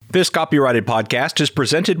This copyrighted podcast is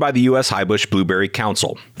presented by the U.S. Highbush Blueberry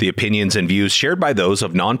Council. The opinions and views shared by those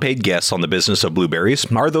of non-paid guests on the business of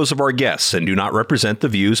blueberries are those of our guests and do not represent the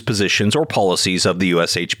views, positions, or policies of the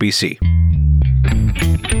USHBC.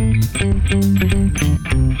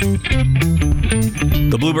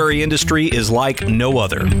 The blueberry industry is like no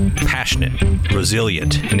other. Passionate,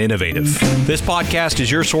 resilient, and innovative. This podcast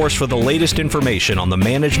is your source for the latest information on the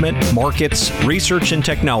management, markets, research, and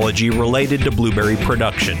technology related to blueberry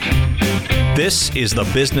production. This is the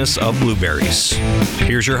business of blueberries.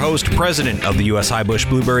 Here's your host, President of the U.S. Highbush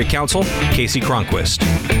Blueberry Council, Casey Cronquist.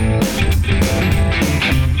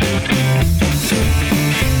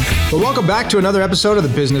 Well, welcome back to another episode of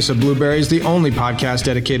The Business of Blueberries, the only podcast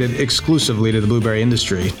dedicated exclusively to the blueberry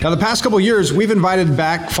industry. Now, the past couple years, we've invited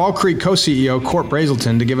back Fall Creek co-CEO Court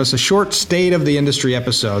Brazelton to give us a short state of the industry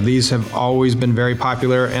episode. These have always been very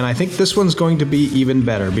popular, and I think this one's going to be even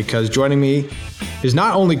better because joining me is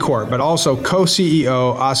not only Court, but also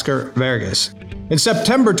co-CEO Oscar Vargas. In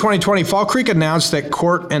September 2020, Fall Creek announced that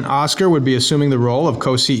Court and Oscar would be assuming the role of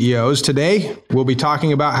co-CEOs. Today, we'll be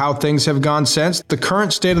talking about how things have gone since, the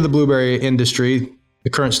current state of the blueberry industry, the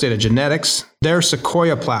current state of genetics, their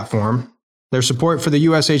Sequoia platform, their support for the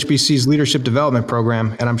USHBC's Leadership Development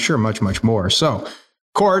Program, and I'm sure much, much more. So,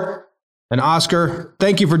 Court and Oscar,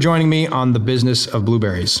 thank you for joining me on The Business of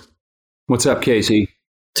Blueberries. What's up, Casey?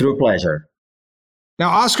 True pleasure. Now,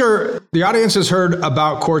 Oscar, the audience has heard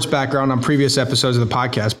about Court's background on previous episodes of the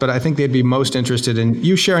podcast, but I think they'd be most interested in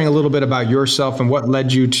you sharing a little bit about yourself and what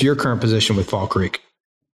led you to your current position with Fall Creek.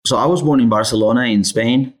 So I was born in Barcelona in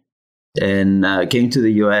Spain and came to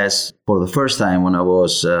the U.S. for the first time when I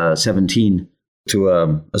was 17 to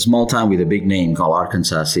a small town with a big name called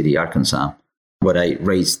Arkansas City, Arkansas, where I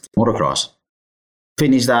raced motocross.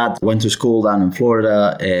 Finished that, went to school down in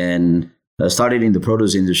Florida, and started in the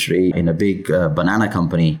produce industry in a big banana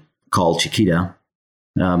company called Chiquita.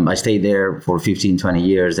 I stayed there for 15, 20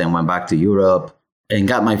 years, then went back to Europe and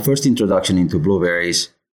got my first introduction into blueberries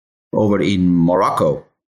over in Morocco,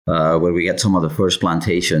 where we got some of the first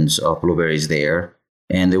plantations of blueberries there.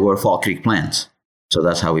 And they were Fall Creek plants. So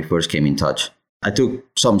that's how we first came in touch. I took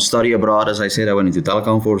some study abroad. As I said, I went into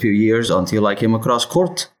telecom for a few years until I came across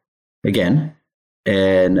Court again.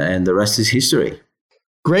 And the rest is history.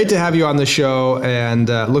 Great to have you on the show, and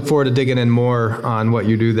look forward to digging in more on what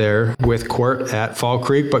you do there with Court at Fall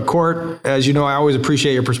Creek. But Court, as you know, I always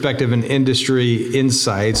appreciate your perspective and industry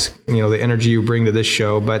insights, the energy you bring to this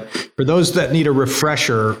show. But for those that need a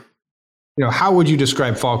refresher, how would you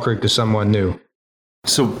describe Fall Creek to someone new?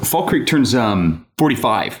 So Fall Creek turns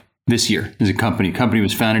 45 this year as a company. The company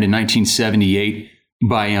was founded in 1978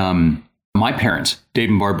 by my parents, Dave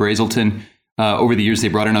and Barb Brazelton. Over the years, they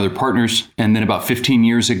brought in other partners. And then about 15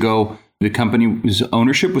 years ago, the company's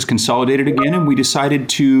ownership was consolidated again. And we decided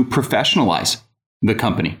to professionalize the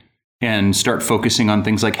company and start focusing on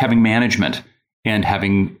things like having management and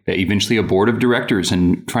having eventually a board of directors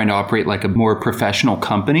and trying to operate like a more professional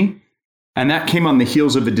company. And that came on the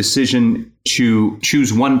heels of a decision to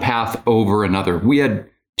choose one path over another. We had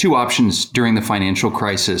two options during the financial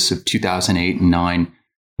crisis of 2008 and 2009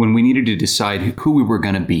 when we needed to decide who we were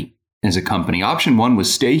going to be as a company. Option one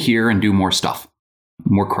was stay here and do more stuff,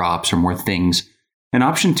 more crops or more things. And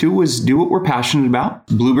option two was do what we're passionate about,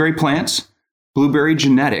 blueberry plants, blueberry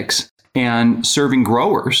genetics, and serving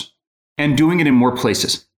growers and doing it in more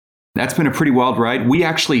places. That's been a pretty wild ride. We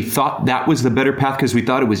actually thought that was the better path because we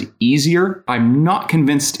thought it was easier. I'm not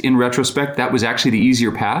convinced in retrospect that was actually the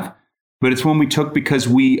easier path, but it's one we took because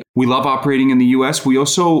we love operating in the US. We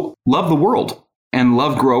also love the world and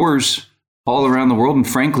love growers all around the world. And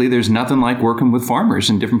frankly, there's nothing like working with farmers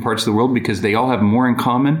in different parts of the world because they all have more in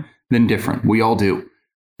common than different. We all do.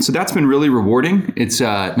 So that's been really rewarding. It's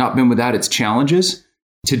not been without its challenges.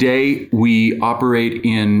 Today, we operate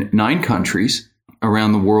in 9 countries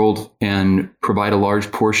around the world and provide a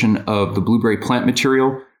large portion of the blueberry plant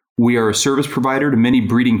material. We are a service provider to many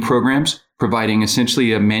breeding programs, providing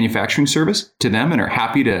essentially a manufacturing service to them, and are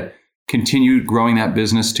happy to continue growing that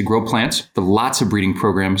business to grow plants for lots of breeding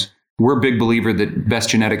programs. We're a big believer that best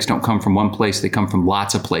genetics don't come from one place, they come from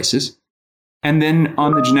lots of places. And then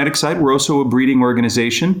on the genetic side, we're also a breeding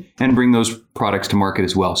organization and bring those products to market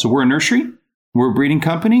as well. So we're a nursery, we're a breeding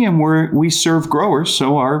company, and we serve growers.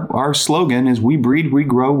 So our slogan is we breed, we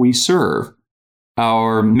grow, we serve.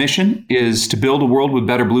 Our mission is to build a world with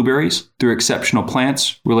better blueberries through exceptional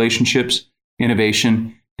plants, relationships,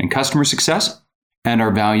 innovation, and customer success. And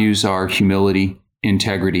our values are humility,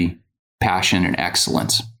 integrity, passion, and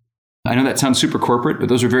excellence. I know that sounds super corporate, but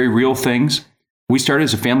those are very real things. We started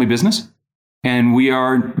as a family business, and we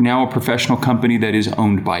are now a professional company that is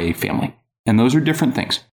owned by a family. And those are different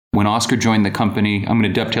things. When Oscar joined the company, I'm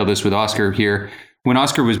going to dovetail this with Oscar here. When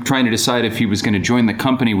Oscar was trying to decide if he was going to join the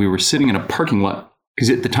company, we were sitting in a parking lot because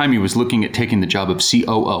at the time he was looking at taking the job of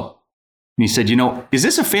COO. And he said, is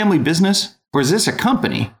this a family business or is this a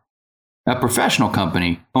company, a professional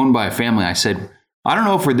company owned by a family? I said, I don't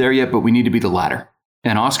know if we're there yet, but we need to be the latter.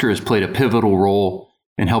 And Oscar has played a pivotal role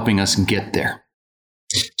in helping us get there.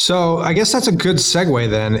 So I guess that's a good segue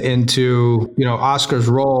then into, Oscar's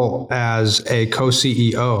role as a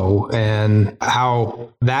co-CEO and how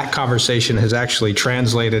that conversation has actually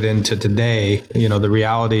translated into today, the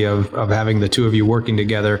reality of having the two of you working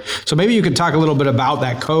together. So maybe you could talk a little bit about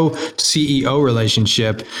that co-CEO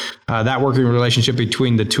relationship, that working relationship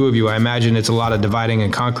between the two of you. I imagine it's a lot of dividing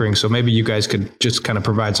and conquering. So maybe you guys could just kind of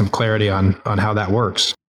provide some clarity on how that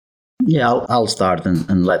works. Yeah, I'll start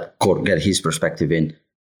and let Cort get his perspective in.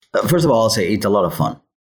 First of all, I'll say it's a lot of fun.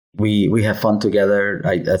 We have fun together.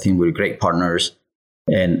 I think we're great partners.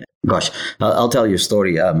 And gosh, I'll tell you a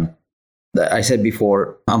story. I said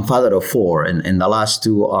before, I'm father of 4, and the last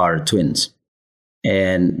 2 are twins.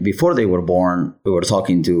 And before they were born, we were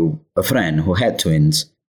talking to a friend who had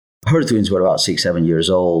twins. Her twins were about 6, 7 years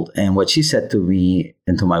old. And what she said to me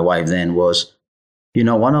and to my wife then was,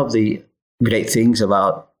 one of the great things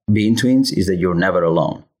about being twins is that you're never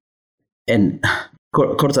alone. And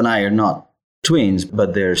Cort and I are not twins,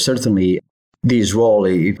 but there's certainly this role.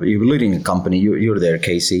 If you're leading a company, you're there,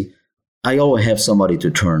 Casey. I always have somebody to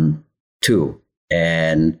turn to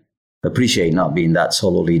and appreciate not being that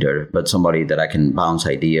solo leader, but somebody that I can bounce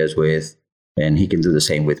ideas with, and he can do the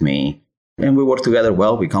same with me. And we work together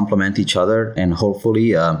well. We complement each other, and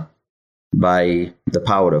hopefully by the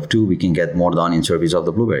power of 2, we can get more done in service of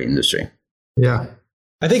the blueberry industry. Yeah.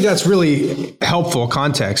 I think that's really helpful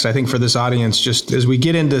context, I think, for this audience, just as we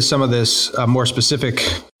get into some of this more specific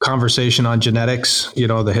conversation on genetics,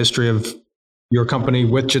 the history of your company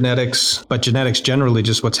with genetics, but genetics generally,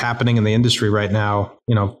 just what's happening in the industry right now,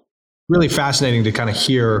 really fascinating to kind of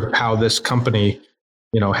hear how this company,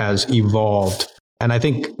 has evolved. And I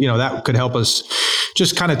think, that could help us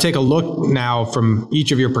just kind of take a look now from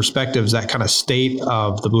each of your perspectives, that kind of state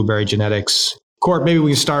of the blueberry genetics. Cort, maybe we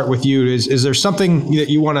can start with you. Is there something that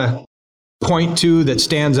you want to point to that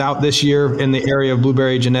stands out this year in the area of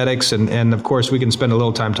blueberry genetics? And of course, we can spend a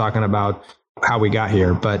little time talking about how we got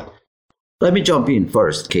here. But let me jump in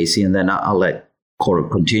first, Casey, and then I'll let Cort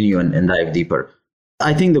continue and dive deeper.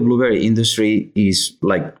 I think the blueberry industry is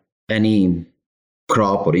like any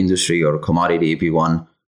crop or industry or commodity, if you want,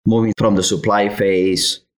 moving from the supply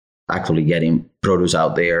phase, actually getting produce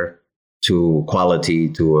out there, to quality,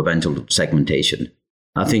 to eventual segmentation.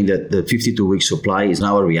 I think that the 52-week supply is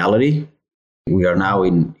now a reality. We are now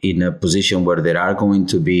in a position where there are going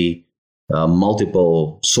to be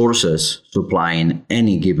multiple sources supplying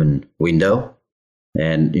any given window.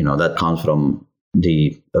 And, that comes from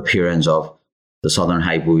the appearance of the southern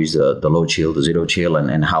high bush, the low chill, the zero chill,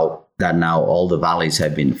 and how that now all the valleys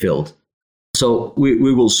have been filled. So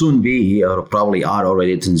we will soon be, or probably are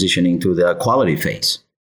already transitioning to the quality phase.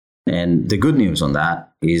 And the good news on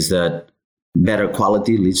that is that better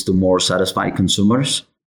quality leads to more satisfied consumers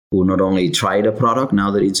who not only try the product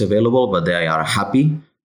now that it's available, but they are happy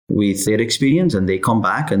with their experience and they come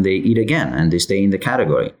back and they eat again and they stay in the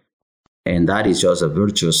category. And that is just a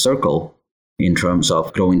virtuous circle in terms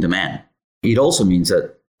of growing demand. It also means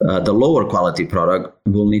that the lower quality product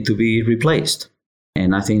will need to be replaced.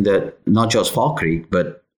 And I think that not just Fall Creek,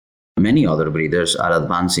 but many other breeders are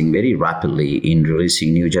advancing very rapidly in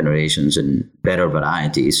releasing new generations and better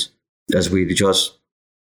varieties, as we're just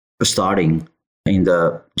starting in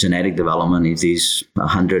the genetic development of this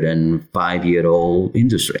 105-year-old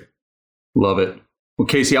industry. Love it. Well,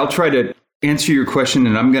 Casey, I'll try to answer your question,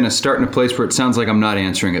 and I'm going to start in a place where it sounds like I'm not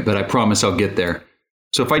answering it, but I promise I'll get there.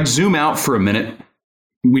 So if I zoom out for a minute,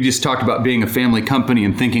 we just talked about being a family company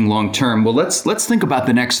and thinking long term. Well, let's think about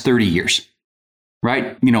the next 30 years.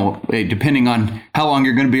 Right? Depending on how long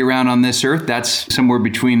you're going to be around on this earth, that's somewhere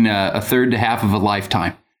between a third to half of a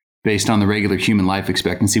lifetime based on the regular human life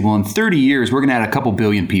expectancy. Well, in 30 years, we're going to add a couple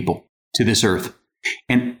billion people to this earth.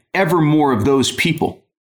 And ever more of those people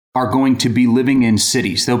are going to be living in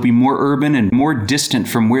cities. They'll be more urban and more distant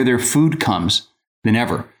from where their food comes than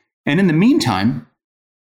ever. And in the meantime,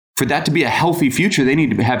 for that to be a healthy future, they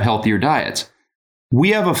need to have healthier diets.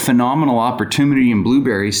 We have a phenomenal opportunity in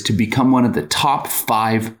blueberries to become one of the top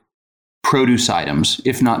 5 produce items,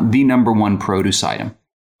 if not the number 1 produce item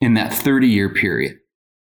in that 30-year period.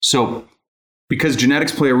 So because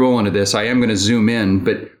genetics play a role into this, I am going to zoom in,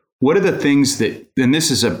 but what are the things that, and this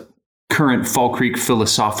is a current Fall Creek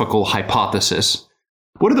philosophical hypothesis,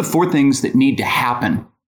 what are the 4 things that need to happen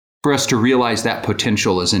for us to realize that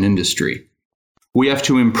potential as an industry. We have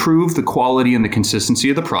to improve the quality and the consistency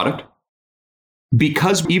of the product.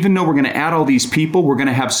 Because even though we're going to add all these people, we're going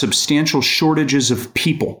to have substantial shortages of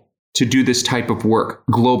people to do this type of work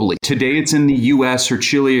globally. Today, it's in the US or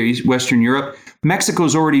Chile or Western Europe.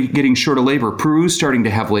 Mexico's already getting short of labor. Peru's starting to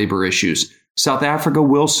have labor issues. South Africa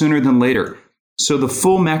will sooner than later. So the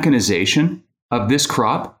full mechanization of this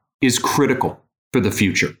crop is critical for the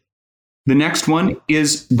future. The next one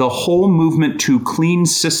is the whole movement to clean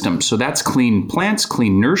systems. So that's clean plants,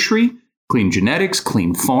 clean nursery, clean genetics,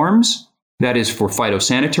 clean farms. That is for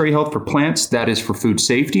phytosanitary health for plants. That is for food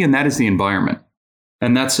safety, and that is the environment.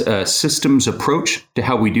 And that's a systems approach to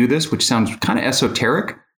how we do this, which sounds kind of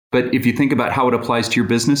esoteric. But if you think about how it applies to your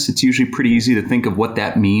business, it's usually pretty easy to think of what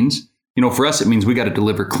that means. You know, for us, it means we got to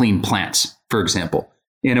deliver clean plants, for example,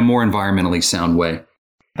 in a more environmentally sound way.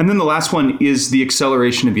 And then the last one is the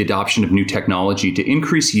acceleration of the adoption of new technology to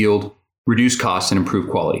increase yield, reduce costs, and improve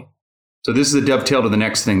quality. So this is a dovetail to the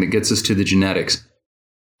next thing that gets us to the genetics.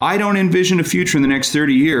 I don't envision a future in the next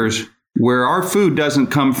 30 years where our food doesn't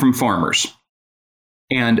come from farmers.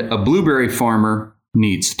 And a blueberry farmer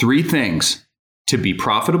needs 3 things to be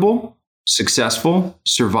profitable, successful,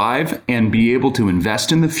 survive, and be able to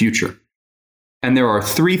invest in the future. And there are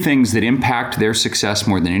 3 things that impact their success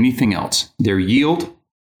more than anything else: their yield,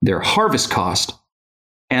 their harvest cost,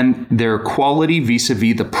 and their quality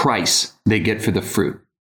vis-a-vis the price they get for the fruit.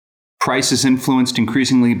 Price is influenced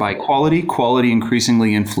increasingly by quality. Quality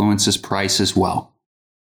increasingly influences price as well.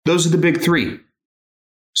 Those are the big 3.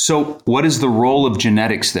 So what is the role of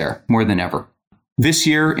genetics there more than ever? This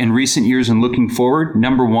year, in recent years, and looking forward,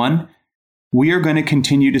 number 1, we are going to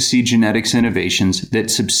continue to see genetics innovations that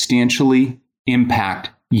substantially impact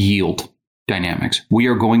yield dynamics. We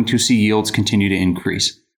are going to see yields continue to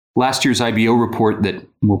increase. Last year's IBO report that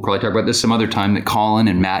we'll probably talk about this some other time that Colin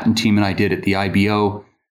and Matt and team and I did at the IBO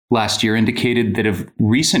last year indicated that of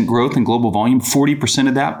recent growth in global volume, 40%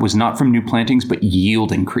 of that was not from new plantings, but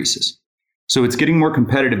yield increases. So it's getting more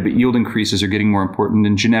competitive, but yield increases are getting more important,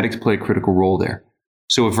 and genetics play a critical role there.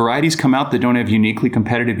 So if varieties come out that don't have uniquely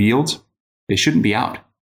competitive yields, they shouldn't be out.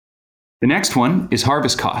 The next one is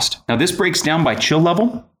harvest cost. Now this breaks down by chill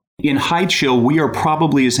level. In high chill, we are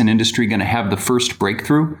probably as an industry going to have the first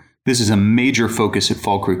breakthrough. This is a major focus at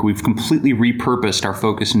Fall Creek. We've completely repurposed our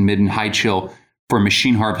focus in mid and high chill for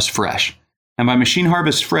machine harvest fresh. And by machine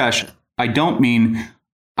harvest fresh, I don't mean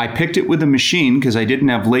I picked it with a machine because I didn't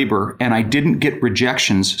have labor and I didn't get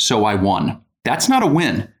rejections, so I won. That's not a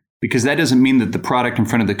win, because that doesn't mean that the product in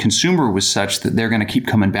front of the consumer was such that they're going to keep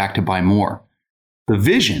coming back to buy more. The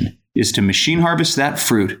vision is to machine harvest that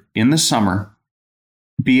fruit in the summer,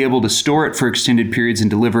 be able to store it for extended periods, and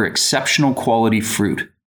deliver exceptional quality fruit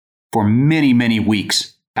for many, many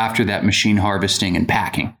weeks after that machine harvesting and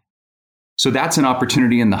packing. So that's an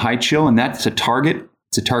opportunity in the high chill, and that's a target.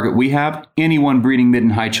 It's a target we have. Anyone breeding mid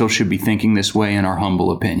and high chill should be thinking this way, in our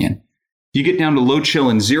humble opinion. You get down to low chill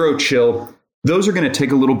and zero chill, those are going to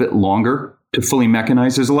take a little bit longer to fully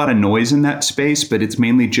mechanize. There's a lot of noise in that space, but it's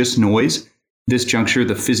mainly just noise. This juncture,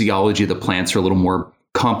 the physiology of the plants are a little more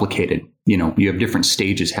complicated. You know, you have different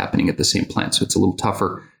stages happening at the same plant, so it's a little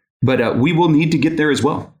tougher. But we will need to get there as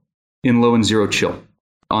well in low and zero chill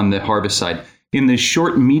on the harvest side. In the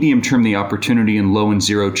short and medium term, the opportunity in low and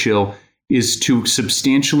zero chill is to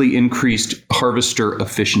substantially increase harvester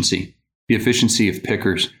efficiency, the efficiency of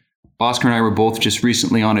pickers. Oscar and I were both just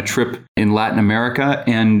recently on a trip in Latin America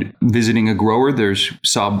and visiting a grower.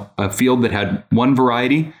 Saw a field that had one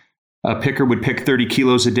variety. A picker would pick 30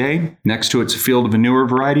 kilos a day. Next to it's a field of a newer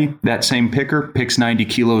variety. That same picker picks 90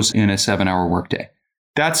 kilos in a 7-hour workday.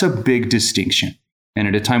 That's a big distinction. And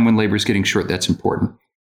at a time when labor is getting short, that's important.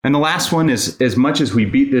 And the last one is, as much as we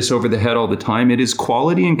beat this over the head all the time, it is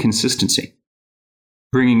quality and consistency.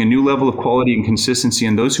 Bringing a new level of quality and consistency,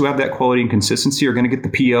 and those who have that quality and consistency are going to get the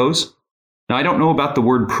POs. Now, I don't know about the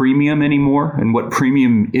word premium anymore and what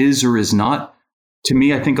premium is or is not. To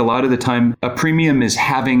me, I think a lot of the time, a premium is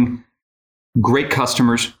having great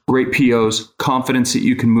customers, great POs, confidence that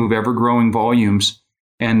you can move ever-growing volumes,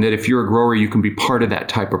 and that if you're a grower, you can be part of that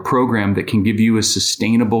type of program that can give you a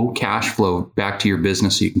sustainable cash flow back to your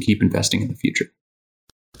business so you can keep investing in the future.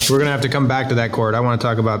 We're going to have to come back to that, Cord. I want to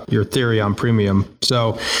talk about your theory on premium.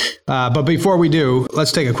 So, but before we do,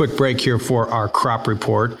 let's take a quick break here for our crop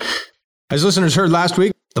report. As listeners heard last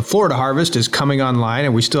week, the Florida harvest is coming online,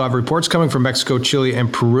 and we still have reports coming from Mexico, Chile,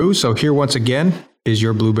 and Peru. So here once again is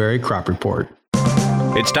your blueberry crop report.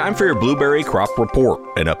 It's time for your Blueberry Crop Report,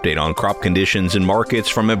 an update on crop conditions and markets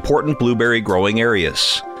from important blueberry growing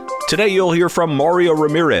areas. Today you'll hear from Mario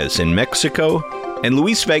Ramirez in Mexico and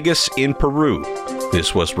Luis Vegas in Peru.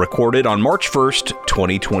 This was recorded on March 1st,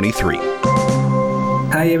 2023.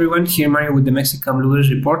 Hi everyone, here Mario with the Mexican Blueberries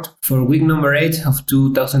report for week number 8 of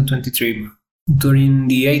 2023. During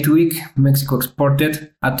the 8th week, Mexico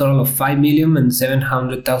exported a total of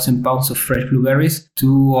 5,700,000 pounds of fresh blueberries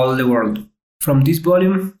to all the world. From this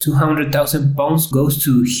volume, 200,000 pounds goes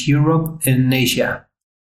to Europe and Asia,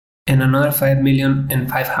 and another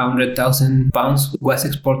 5,500,000 pounds was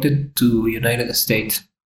exported to the United States.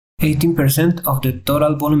 18% of the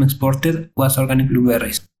total volume exported was organic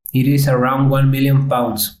blueberries. It is around 1 million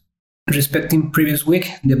pounds. Respecting previous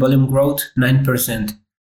week, the volume growth 9%.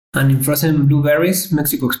 And in frozen blueberries,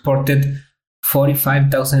 Mexico exported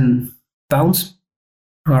 45,000 pounds,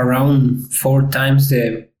 around 4 times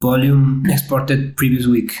the volume exported previous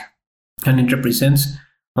week. And it represents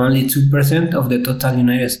only 2% of the total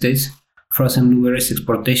United States frozen blueberries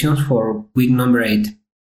exportations for week number 8.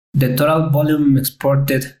 The total volume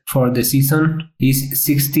exported for the season is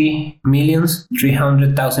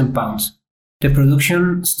 60,300,000 pounds. The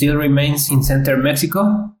production still remains in Central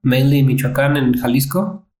Mexico, mainly in Michoacán and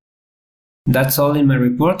Jalisco. That's all in my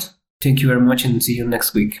report. Thank you very much and see you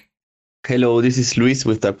next week. Hello, this is Luis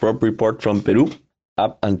with the crop report from Peru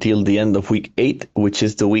up until the end of week 8, which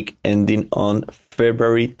is the week ending on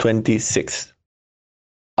February 26th.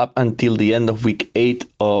 Up until the end of week 8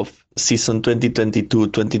 of season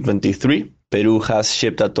 2022-2023, Peru has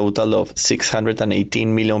shipped a total of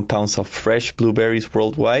 618 million pounds of fresh blueberries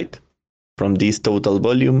worldwide. From this total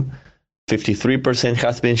volume, 53%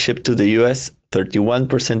 has been shipped to the US,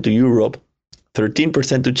 31% to Europe,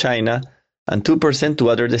 13% to China, and 2% to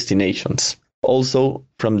other destinations. Also,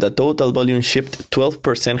 from the total volume shipped,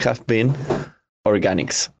 12% have been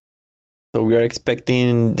organics. So we are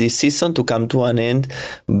expecting this season to come to an end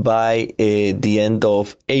by the end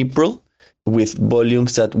of April, with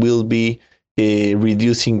volumes that will be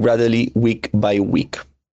reducing gradually week by week.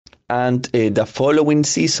 And the following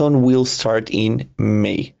season will start in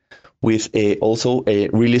May, with also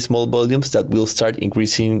really small volumes that will start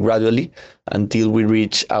increasing gradually until we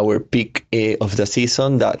reach our peak of the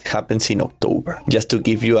season that happens in October, just to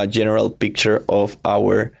give you a general picture of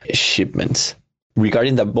our shipments.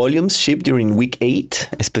 Regarding the volumes shipped during week 8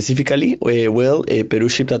 specifically, Peru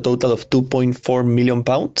shipped a total of 2.4 million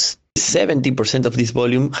pounds. 70% of this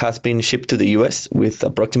volume has been shipped to the US, with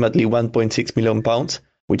approximately 1.6 million pounds,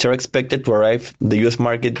 which are expected to arrive the US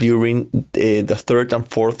market during the 3rd and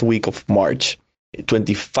 4th week of March.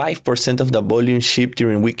 25% of the volume shipped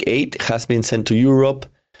during week 8 has been sent to Europe,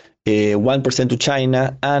 1% to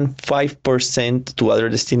China, and 5% to other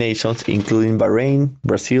destinations, including Bahrain,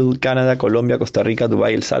 Brazil, Canada, Colombia, Costa Rica,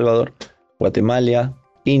 Dubai, El Salvador, Guatemala,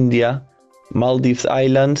 India, Maldives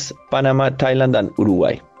Islands, Panama, Thailand, and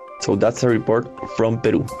Uruguay. So that's a report from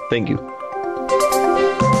Peru. Thank you.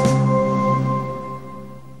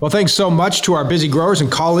 Well, thanks so much to our busy growers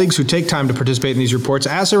and colleagues who take time to participate in these reports.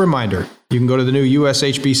 As a reminder, you can go to the new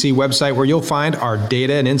USHBC website where you'll find our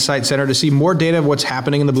Data and Insight Center to see more data of what's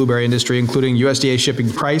happening in the blueberry industry, including USDA shipping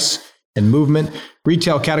price and movement,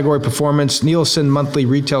 retail category performance, Nielsen monthly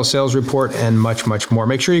retail sales report, and much, much more.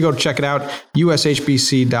 Make sure you go check it out,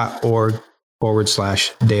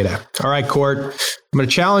 ushbc.org/data. All right, Court, I'm going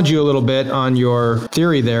to challenge you a little bit on your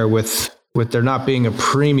theory there with there not being a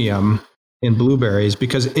premium in blueberries,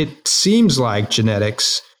 because it seems like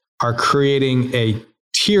genetics are creating a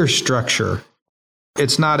tier structure.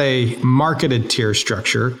 It's not a marketed tier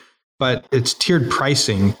structure, but it's tiered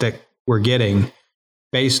pricing that we're getting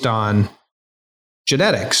based on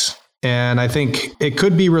genetics. And I think it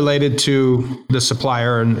could be related to the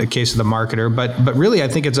supplier in the case of the marketer, but really I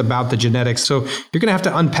think it's about the genetics. So you're going to have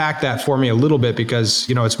to unpack that for me a little bit, because,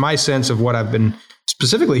 you know, it's my sense of what I've been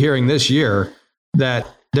specifically hearing this year, that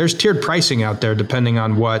there's tiered pricing out there depending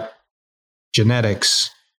on what genetics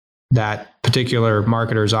that particular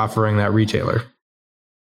marketer is offering that retailer.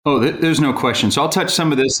 Oh, there's no question. So I'll touch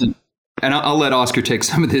some of this, and I'll let Oscar take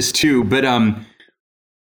some of this too. But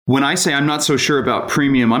when I say I'm not so sure about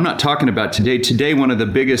premium, I'm not talking about today. Today, one of the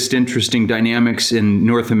biggest interesting dynamics in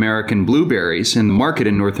North American blueberries and the market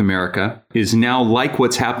in North America is now, like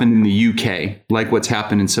what's happened in the UK, like what's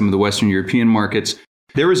happened in some of the Western European markets,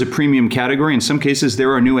 there is a premium category. In some cases,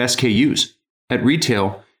 there are new SKUs at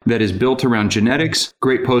retail that is built around genetics,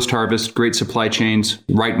 great post-harvest, great supply chains,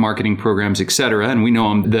 right marketing programs, etc. And we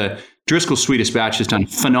know the Driscoll Sweetest Batch has done a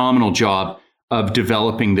phenomenal job of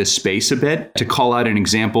developing this space a bit. To call out an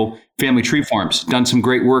example, Family Tree Farms, done some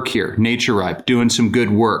great work here. Nature Ripe, doing some good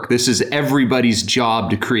work. This is everybody's job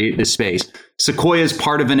to create this space. Sequoia is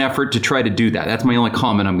part of an effort to try to do that. That's my only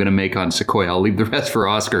comment I'm going to make on Sequoia. I'll leave the rest for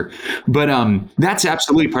Oscar. But that's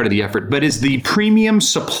absolutely part of the effort. But as the premium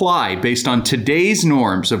supply, based on today's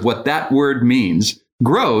norms of what that word means,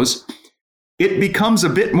 grows, it becomes a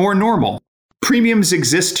bit more normal. Premiums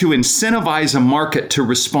exist to incentivize a market to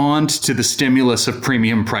respond to the stimulus of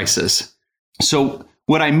premium prices. So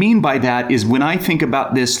what I mean by that is when I think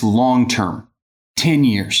about this long term, 10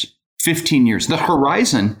 years, 15 years, the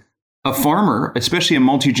horizon a farmer, especially a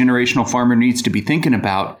multi-generational farmer, needs to be thinking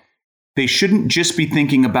about, they shouldn't just be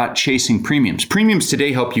thinking about chasing premiums. Premiums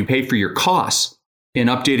today help you pay for your costs in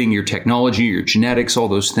updating your technology, your genetics, all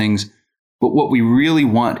those things. But what we really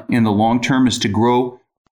want in the long term is to grow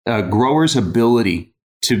a grower's ability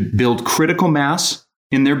to build critical mass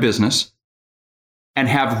in their business and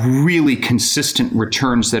have really consistent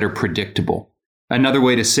returns that are predictable. Another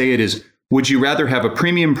way to say it is, would you rather have a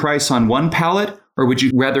premium price on one pallet, or would you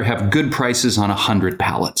rather have good prices on 100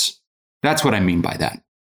 pallets? That's what I mean by that.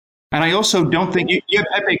 And I also don't think you have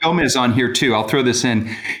Pepe Gomez on here too. I'll throw this in.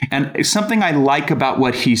 And something I like about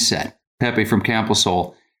what he said, Pepe from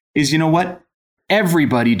Camposol, is, you know what?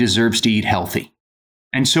 Everybody deserves to eat healthy.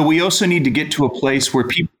 And so we also need to get to a place where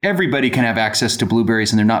everybody can have access to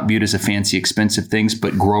blueberries and they're not viewed as a fancy, expensive things,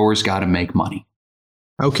 but growers got to make money.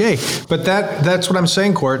 Okay, but that's what I'm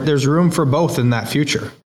saying, Court. There's room for both in that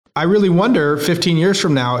future. I really wonder 15 years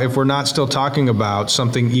from now if we're not still talking about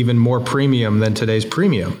something even more premium than today's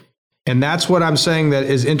premium. And that's what I'm saying that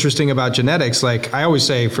is interesting about genetics. Like I always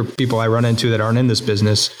say for people I run into that aren't in this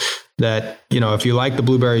business, that, you know, if you like the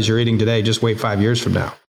blueberries you're eating today, just wait 5 years from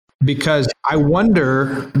now. Because I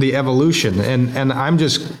wonder the evolution, and I'm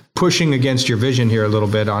just pushing against your vision here a little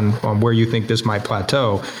bit on where you think this might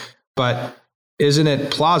plateau. But isn't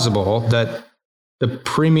it plausible that the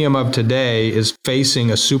premium of today is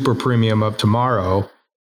facing a super premium of tomorrow?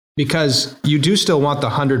 Because you do still want the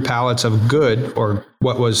 100 pallets of good, or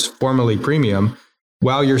what was formerly premium,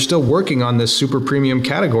 while you're still working on this super premium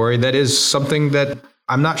category that is something that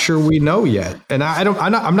I'm not sure we know yet. And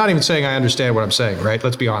I'm not even saying I understand what I'm saying, right?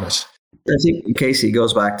 Let's be honest. I think, Casey,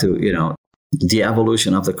 goes back to, the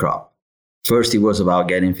evolution of the crop. First, it was about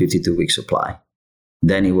getting 52-week supply.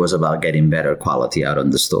 Then it was about getting better quality out on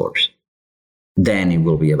the stores. Then it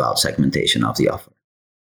will be about segmentation of the offer.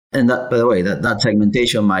 And that, by the way, that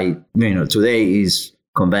segmentation might, today is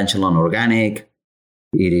conventional and organic.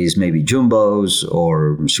 It is maybe jumbos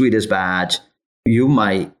or sweetest batch. You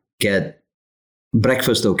might get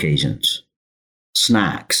breakfast occasions,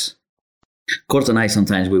 snacks. Kurt and I,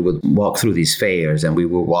 sometimes we would walk through these fairs and we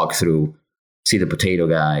would walk through, see the potato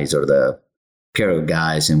guys or the carrot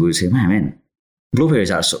guys, and we would say, man,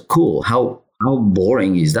 blueberries are so cool. How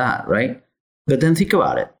boring is that, right? But then think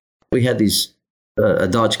about it. We had this, a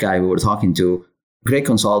Dutch guy we were talking to, great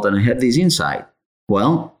consultant, and had this insight.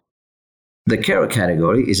 Well, the carrot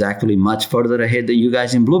category is actually much further ahead than you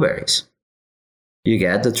guys in blueberries. You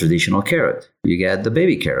get the traditional carrot. You get the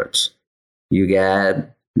baby carrots. You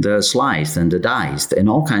get the sliced and the diced and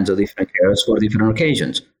all kinds of different carrots for different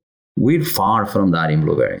occasions. We're far from that in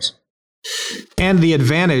blueberries. And the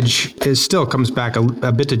advantage still comes back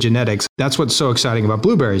a bit to genetics. That's what's so exciting about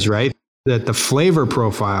blueberries, right? That the flavor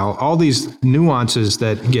profile, all these nuances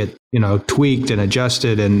that get, tweaked and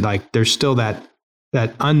adjusted, and like there's still that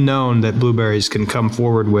unknown that blueberries can come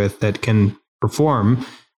forward with that can perform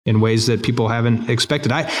in ways that people haven't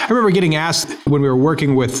expected. I remember getting asked when we were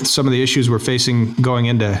working with some of the issues we're facing going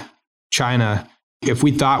into China, if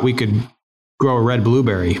we thought we could grow a red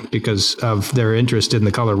blueberry because of their interest in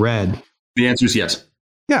the color red. The answer is yes.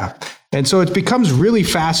 Yeah. And so it becomes really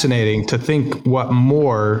fascinating to think what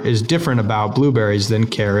more is different about blueberries than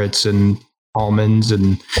carrots and almonds,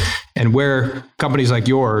 and where companies like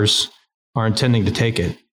yours are intending to take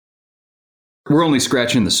it. We're only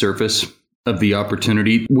scratching the surface of the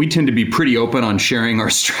opportunity. We tend to be pretty open on sharing our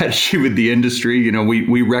strategy with the industry.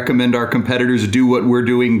 We recommend our competitors do what we're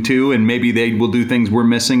doing too, and maybe they will do things we're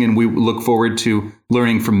missing, and we look forward to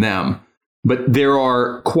learning from them. But there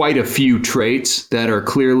are quite a few traits that are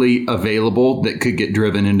clearly available that could get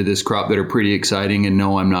driven into this crop that are pretty exciting. And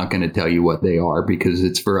no, I'm not going to tell you what they are because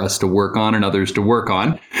it's for us to work on and others to work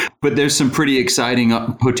on. But there's some pretty exciting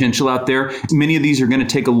potential out there. Many of these are going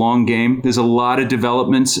to take a long game. There's a lot of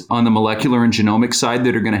developments on the molecular and genomic side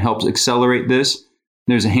that are going to help accelerate this.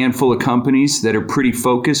 There's a handful of companies that are pretty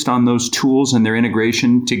focused on those tools and their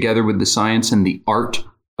integration together with the science and the art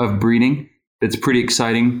of breeding. That's pretty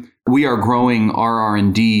exciting. We are growing our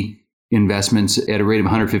R&D investments at a rate of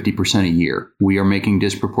 150% a year. We are making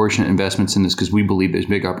disproportionate investments in this because we believe there's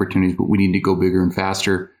big opportunities, but we need to go bigger and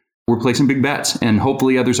faster. We're placing big bets, and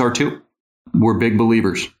hopefully others are too. We're big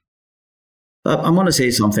believers. I'm going to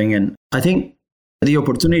say something, and I think the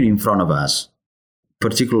opportunity in front of us,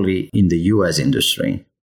 particularly in the U.S. industry,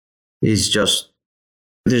 is just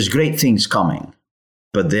there's great things coming,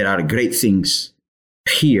 but there are great things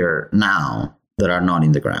here now that are not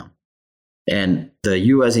in the ground. And the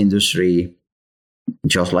U.S. industry,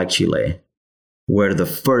 just like Chile, were the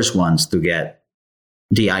first ones to get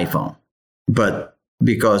the iPhone. But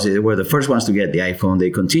because they were the first ones to get the iPhone, they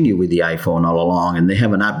continue with the iPhone all along, and they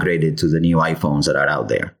haven't upgraded to the new iPhones that are out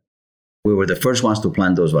there. We were the first ones to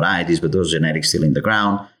plant those varieties, but those genetics still in the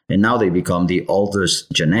ground. And now they become the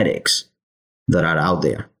oldest genetics that are out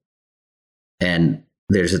there. And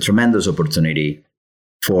there's a tremendous opportunity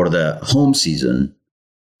for the home season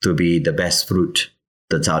to be the best fruit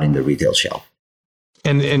that's out in the retail shelf.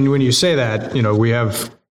 And when you say that, we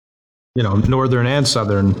have, northern and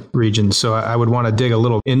southern regions. So I would want to dig a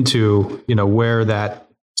little into, where that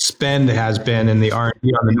spend has been in the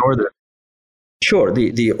R&D on the northern. Sure.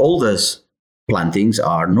 The oldest plantings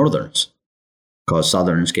are northerns because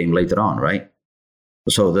southerns came later on, right?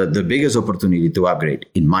 So the biggest opportunity to upgrade,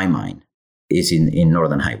 in my mind, is in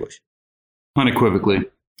northern high bush. Unequivocally.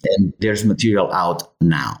 And there's material out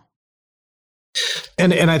now.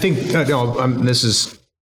 And I think this is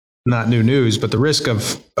not new news, but the risk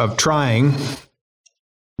of trying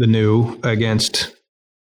the new against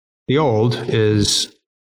the old is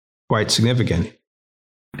quite significant.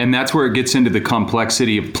 And that's where it gets into the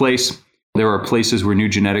complexity of place. There are places where new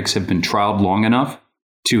genetics have been trialed long enough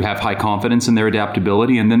to have high confidence in their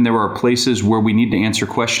adaptability. And then there are places where we need to answer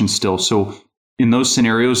questions still. So in those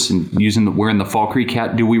scenarios, and we're in the Fall Creek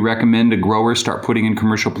hat, do we recommend a grower start putting in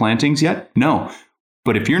commercial plantings yet? No.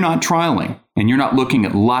 But if you're not trialing and you're not looking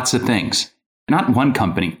at lots of things, not one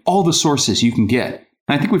company, all the sources you can get.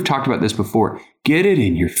 And I think we've talked about this before. Get it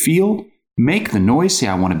in your field, make the noise, say,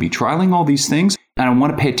 I want to be trialing all these things, and I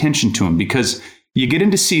want to pay attention to them, because you get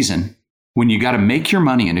into season when you got to make your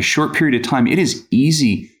money in a short period of time. It is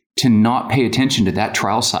easy to not pay attention to that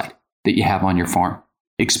trial site that you have on your farm.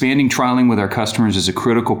 Expanding trialing with our customers is a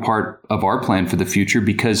critical part of our plan for the future,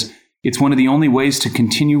 because it's one of the only ways to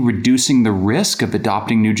continue reducing the risk of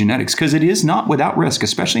adopting new genetics, because it is not without risk,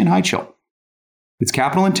 especially in high chill. It's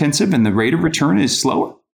capital intensive and the rate of return is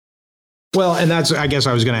slower. Well, and that's, I guess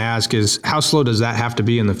I was going to ask, is how slow does that have to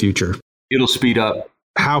be in the future? It'll speed up.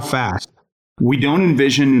 How fast? We don't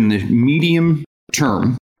envision in the medium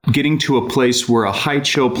term getting to a place where a high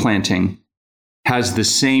chill planting has the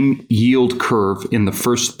same yield curve in the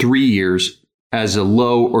first 3 years as a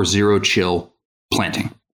low or zero chill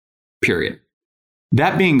planting, period.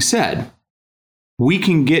 That being said, we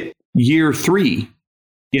can get year 3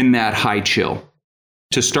 in that high chill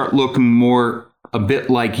to start looking more a bit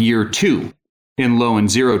like year 2 in low and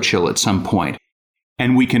zero chill at some point.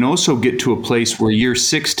 And we can also get to a place where year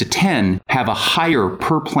 6 to 10 have a higher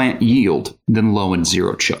per plant yield than low and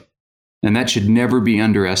zero chill. And that should never be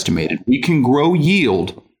underestimated. We can grow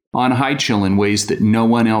yield on high chill in ways that no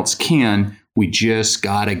one else can. We just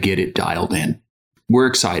got to get it dialed in. We're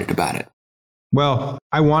excited about it. Well,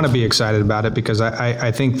 I want to be excited about it because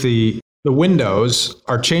I think the windows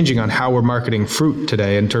are changing on how we're marketing fruit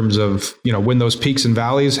today in terms of, when those peaks and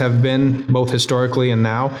valleys have been both historically and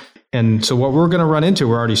now. And so what we're going to run into,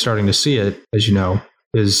 we're already starting to see it, as you know,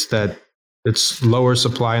 is that it's lower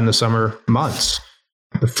supply in the summer months.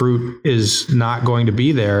 The fruit is not going to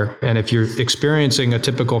be there. And if you're experiencing a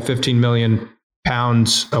typical 15 million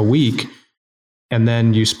pounds a week, and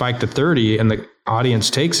then you spike to 30 and the audience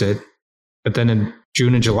takes it, but then in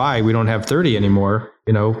June and July, we don't have 30 anymore,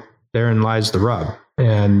 therein lies the rub.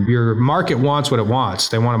 And your market wants what it wants.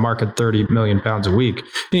 They want to market 30 million pounds a week.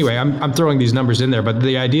 Anyway, I'm throwing these numbers in there, but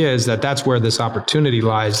the idea is that that's where this opportunity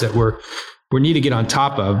lies that we need to get on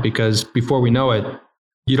top of, because before we know it,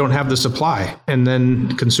 you don't have the supply. And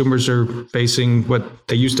then consumers are facing what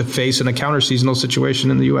they used to face in a counter-seasonal situation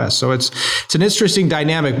in the U.S. So it's an interesting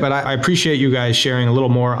dynamic, but I appreciate you guys sharing a little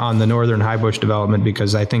more on the northern high bush development,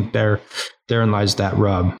 because I think therein lies that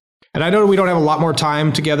rub. And I know we don't have a lot more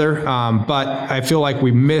time together, but I feel like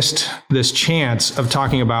we missed this chance of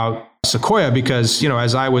talking about Sequoia because,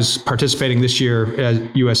 as I was participating this year at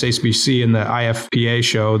USHBC in the IFPA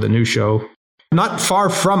show, the new show, not far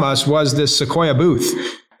from us was this Sequoia booth.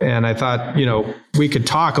 And I thought, we could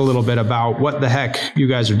talk a little bit about what the heck you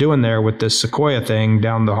guys are doing there with this Sequoia thing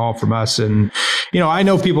down the hall from us. And, I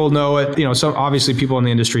know people know it, so obviously people in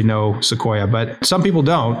the industry know Sequoia, but some people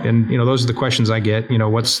don't. And, those are the questions I get,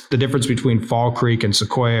 what's the difference between Fall Creek and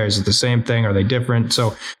Sequoia? Is it the same thing? Are they different?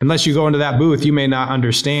 So unless you go into that booth, you may not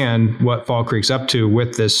understand what Fall Creek's up to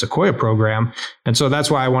with this Sequoia program. And so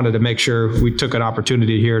that's why I wanted to make sure we took an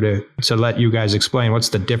opportunity here to let you guys explain what's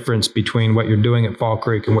the difference between what you're doing at Fall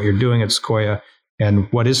Creek and what you're doing at Sequoia,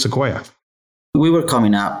 and what is Sequoia. We were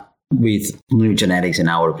coming up with new genetics in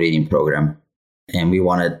our breeding program, and we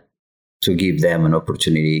wanted to give them an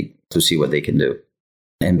opportunity to see what they can do.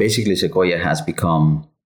 And basically, Sequoia has become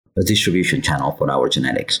a distribution channel for our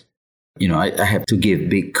genetics. I have to give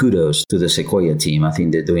big kudos to the Sequoia team. I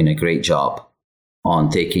think they're doing a great job on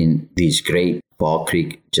taking these great Fall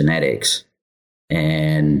Creek genetics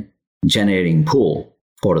and generating pull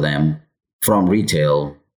for them from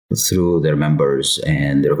retail through their members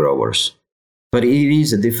and their growers. But it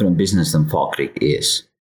is a different business than Fall Creek is.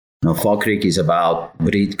 Fall Creek is about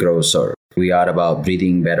breed, grow, serve. We are about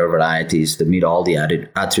breeding better varieties that meet all the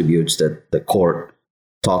attributes that the court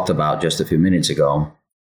talked about just a few minutes ago.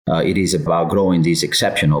 It is about growing these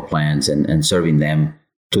exceptional plants and serving them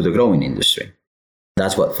to the growing industry.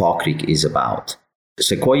 That's what Fall Creek is about.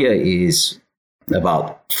 Sequoia is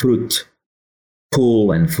about fruit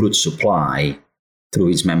pull and fruit supply through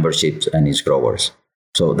its memberships and its growers.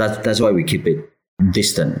 So that's why we keep it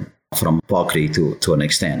distant from Fall Creek to an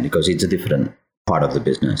extent, because it's a different part of the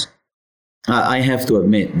business. I have to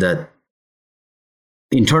admit that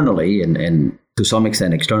internally and to some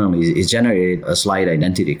extent externally, it's generated a slight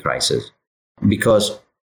identity crisis, because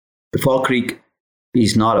Fall Creek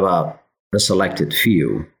is not about a selected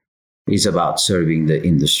few. It's about serving the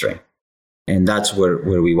industry. And that's where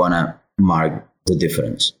we want to mark the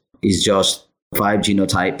difference. It's just 5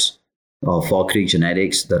 genotypes of Fall Creek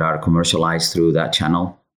genetics that are commercialized through that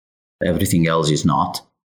channel. Everything else is not.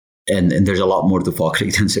 And there's a lot more to Fall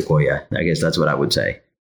Creek than Sequoia. I guess that's what I would say.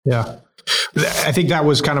 Yeah. I think that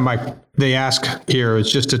was kind of the ask here,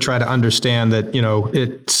 is just to try to understand that,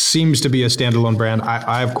 it seems to be a standalone brand.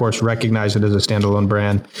 I of course recognize it as a standalone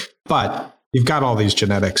brand, but you've got all these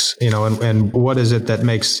genetics, and what is it that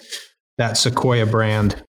makes that Sequoia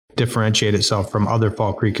brand differentiate itself from other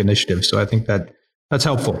Fall Creek initiatives? So I think that's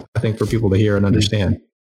helpful, I think, for people to hear and understand.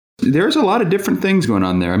 There's a lot of different things going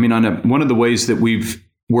on there. I mean, one of the ways that we've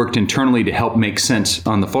worked internally to help make sense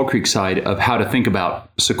on the Fall Creek side of how to think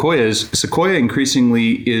about Sequoia is Sequoia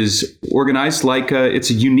increasingly is organized like it's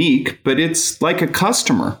unique, but it's like a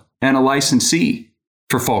customer and a licensee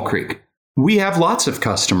for Fall Creek. We have lots of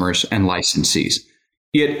customers and licensees.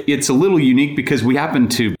 It's a little unique because we happen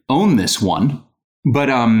to own this one, but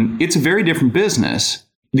it's a very different business.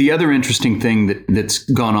 The other interesting thing that's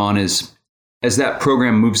gone on is, as that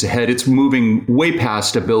program moves ahead, it's moving way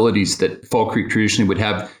past abilities that Fall Creek traditionally would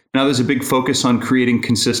have. Now there's a big focus on creating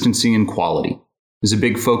consistency and quality. There's a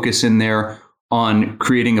big focus in there on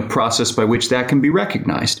creating a process by which that can be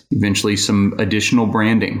recognized. Eventually some additional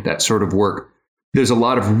branding, that sort of work. There's a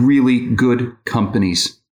lot of really good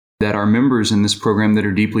companies that are members in this program that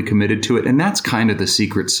are deeply committed to it. And that's kind of the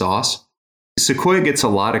secret sauce. Sequoia gets a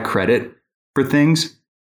lot of credit for things.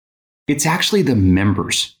 It's actually the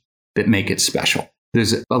members that make it special.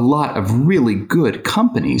 There's a lot of really good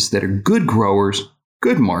companies that are good growers,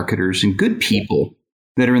 good marketers, and good people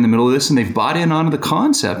that are in the middle of this, and they've bought in onto the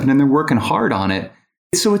concept, and then they're working hard on it.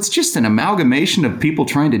 So it's just an amalgamation of people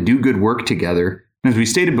trying to do good work together. As we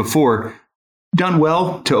stated before, done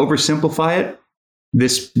well to oversimplify it.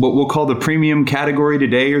 This, what we'll call the premium category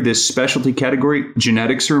today, or this specialty category,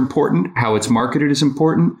 genetics are important. How it's marketed is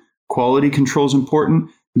important. Quality control is important.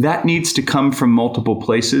 That needs to come from multiple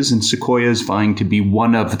places, and Sequoia is vying to be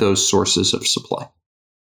one of those sources of supply.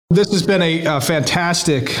 This has been a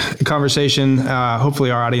fantastic conversation. Hopefully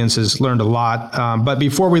our audience has learned a lot. But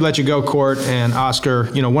before we let you go, Court and Oscar,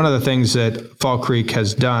 one of the things that Fall Creek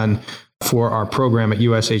has done for our program at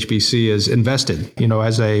USHBC is invested.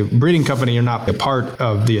 As a breeding company, you're not a part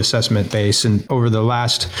of the assessment base. And over the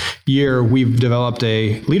last year, we've developed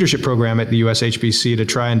a leadership program at the USHBC to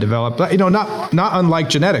try and develop, not unlike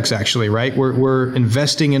genetics, actually, right? We're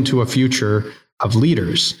investing into a future of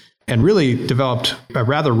leaders, and really developed a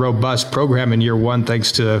rather robust program in year one,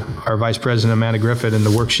 thanks to our Vice President, Amanda Griffith, and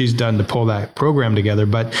the work she's done to pull that program together.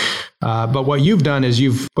 But But what you've done is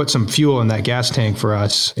you've put some fuel in that gas tank for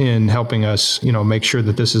us in helping us, make sure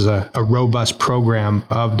that this is a robust program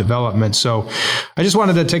of development. So I just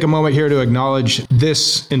wanted to take a moment here to acknowledge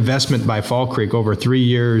this investment by Fall Creek over 3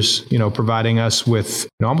 years, providing us with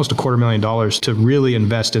almost $250,000 to really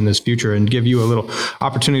invest in this future and give you a little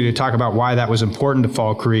opportunity to talk about why that was important to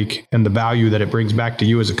Fall Creek and the value that it brings back to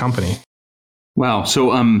you as a company. Wow.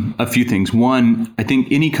 So a few things. One, I think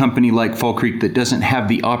any company like Fall Creek that doesn't have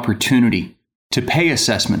the opportunity to pay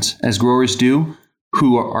assessments, as growers do,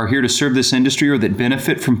 who are here to serve this industry or that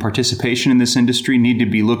benefit from participation in this industry, need to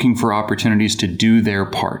be looking for opportunities to do their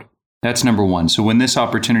part. That's number one. So when this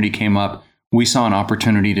opportunity came up, we saw an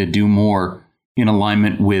opportunity to do more in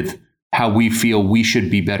alignment with how we feel we should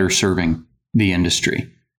be better serving the industry.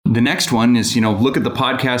 The next one is, look at the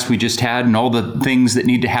podcast we just had and all the things that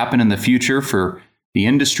need to happen in the future for the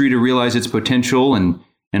industry to realize its potential and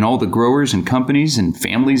all the growers and companies and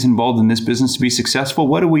families involved in this business to be successful.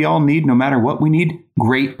 What do we all need no matter what we need?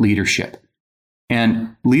 Great leadership.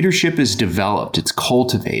 And leadership is developed, it's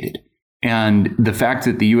cultivated. And the fact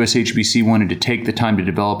that the USHBC wanted to take the time to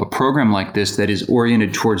develop a program like this that is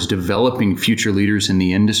oriented towards developing future leaders in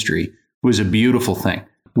the industry was a beautiful thing.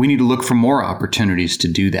 We need to look for more opportunities to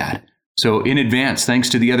do that. So in advance, thanks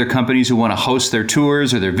to the other companies who want to host their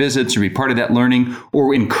tours or their visits or be part of that learning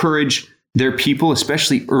or encourage their people,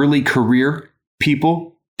 especially early career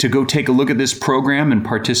people, to go take a look at this program and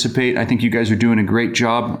participate. I think you guys are doing a great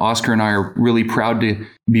job. Oscar and I are really proud to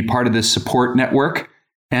be part of this support network.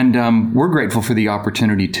 And we're grateful for the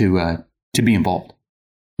opportunity to be involved.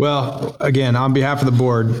 Well, again, on behalf of the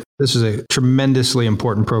board, this is a tremendously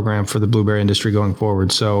important program for the blueberry industry going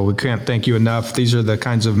forward. So we can't thank you enough. These are the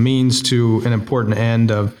kinds of means to an important end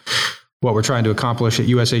of what we're trying to accomplish at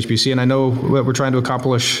USHBC. And I know what we're trying to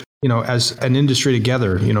accomplish, as an industry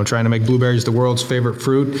together, trying to make blueberries the world's favorite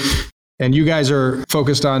fruit. And you guys are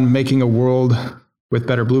focused on making a world with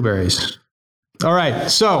better blueberries. All right.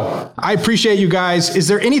 So I appreciate you guys. Is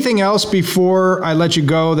there anything else before I let you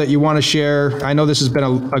go that you want to share? I know this has been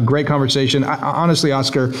a great conversation. Honestly,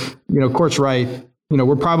 Oscar, Court's right.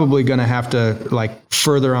 We're probably going to have to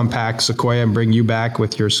further unpack Sequoia and bring you back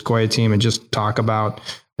with your Sequoia team and just talk about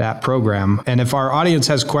that program. And if our audience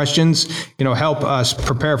has questions, help us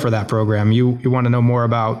prepare for that program. You want to know more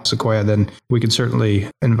about Sequoia, then we can certainly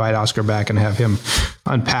invite Oscar back and have him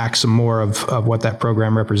unpack some more of what that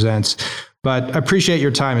program represents. But I appreciate your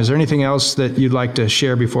time. Is there anything else that you'd like to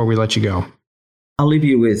share before we let you go? I'll leave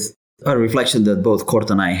you with a reflection that both Court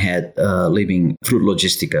and I had leaving Fruit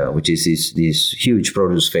Logistica, which is this huge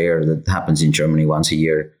produce fair that happens in Germany once a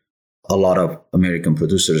year. A lot of American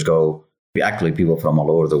producers go, actually people from all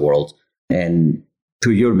over the world. And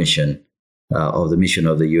to your mission, or the mission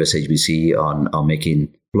of the USHBC on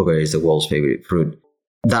making blueberries the world's favorite fruit,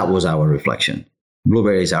 that was our reflection.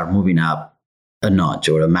 Blueberries are moving up a notch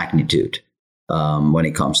or a magnitude when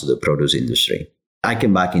it comes to the produce industry. I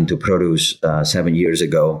came back into produce 7 years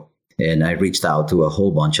ago, and I reached out to a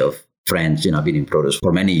whole bunch of friends. I've been in produce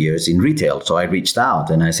for many years in retail. So I reached out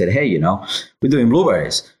and I said, hey, we're doing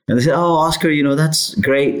blueberries. And they said, oh, Oscar, that's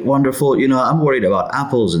great, wonderful. I'm worried about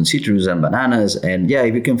apples and citrus and bananas. And yeah,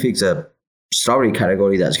 if you can fix a strawberry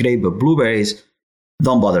category, that's great. But blueberries,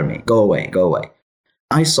 don't bother me. Go away.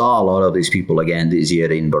 I saw a lot of these people again this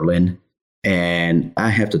year in Berlin. And I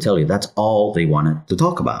have to tell you, that's all they wanted to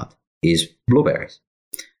talk about is blueberries.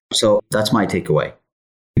 So that's my takeaway.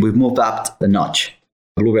 We've moved up a notch.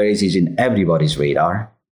 Blueberries is in everybody's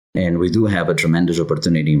radar. And we do have a tremendous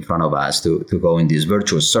opportunity in front of us to go in this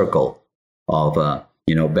virtuous circle of,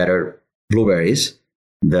 better blueberries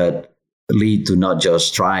that lead to not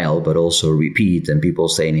just trial, but also repeat and people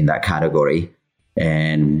staying in that category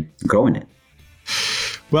and growing it.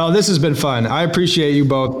 Well, this has been fun. I appreciate you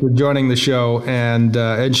both for joining the show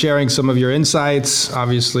and sharing some of your insights,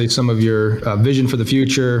 obviously some of your vision for the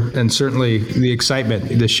future, and certainly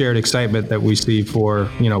the shared excitement that we see for,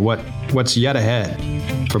 what's yet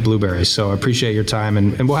ahead for blueberries. So I appreciate your time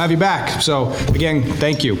and we'll have you back. So again,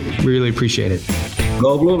 thank you. Really appreciate it.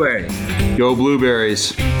 Go Blueberries. Go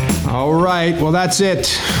Blueberries. All right. Well, that's it.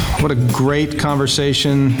 What a great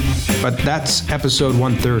conversation. But that's episode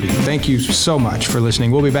 130. Thank you so much for listening.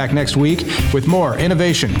 We'll be back next week with more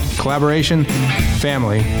innovation, collaboration,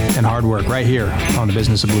 family, and hard work right here on the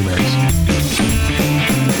Business of Blueberries.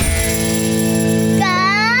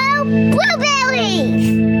 Go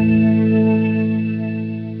Blueberries!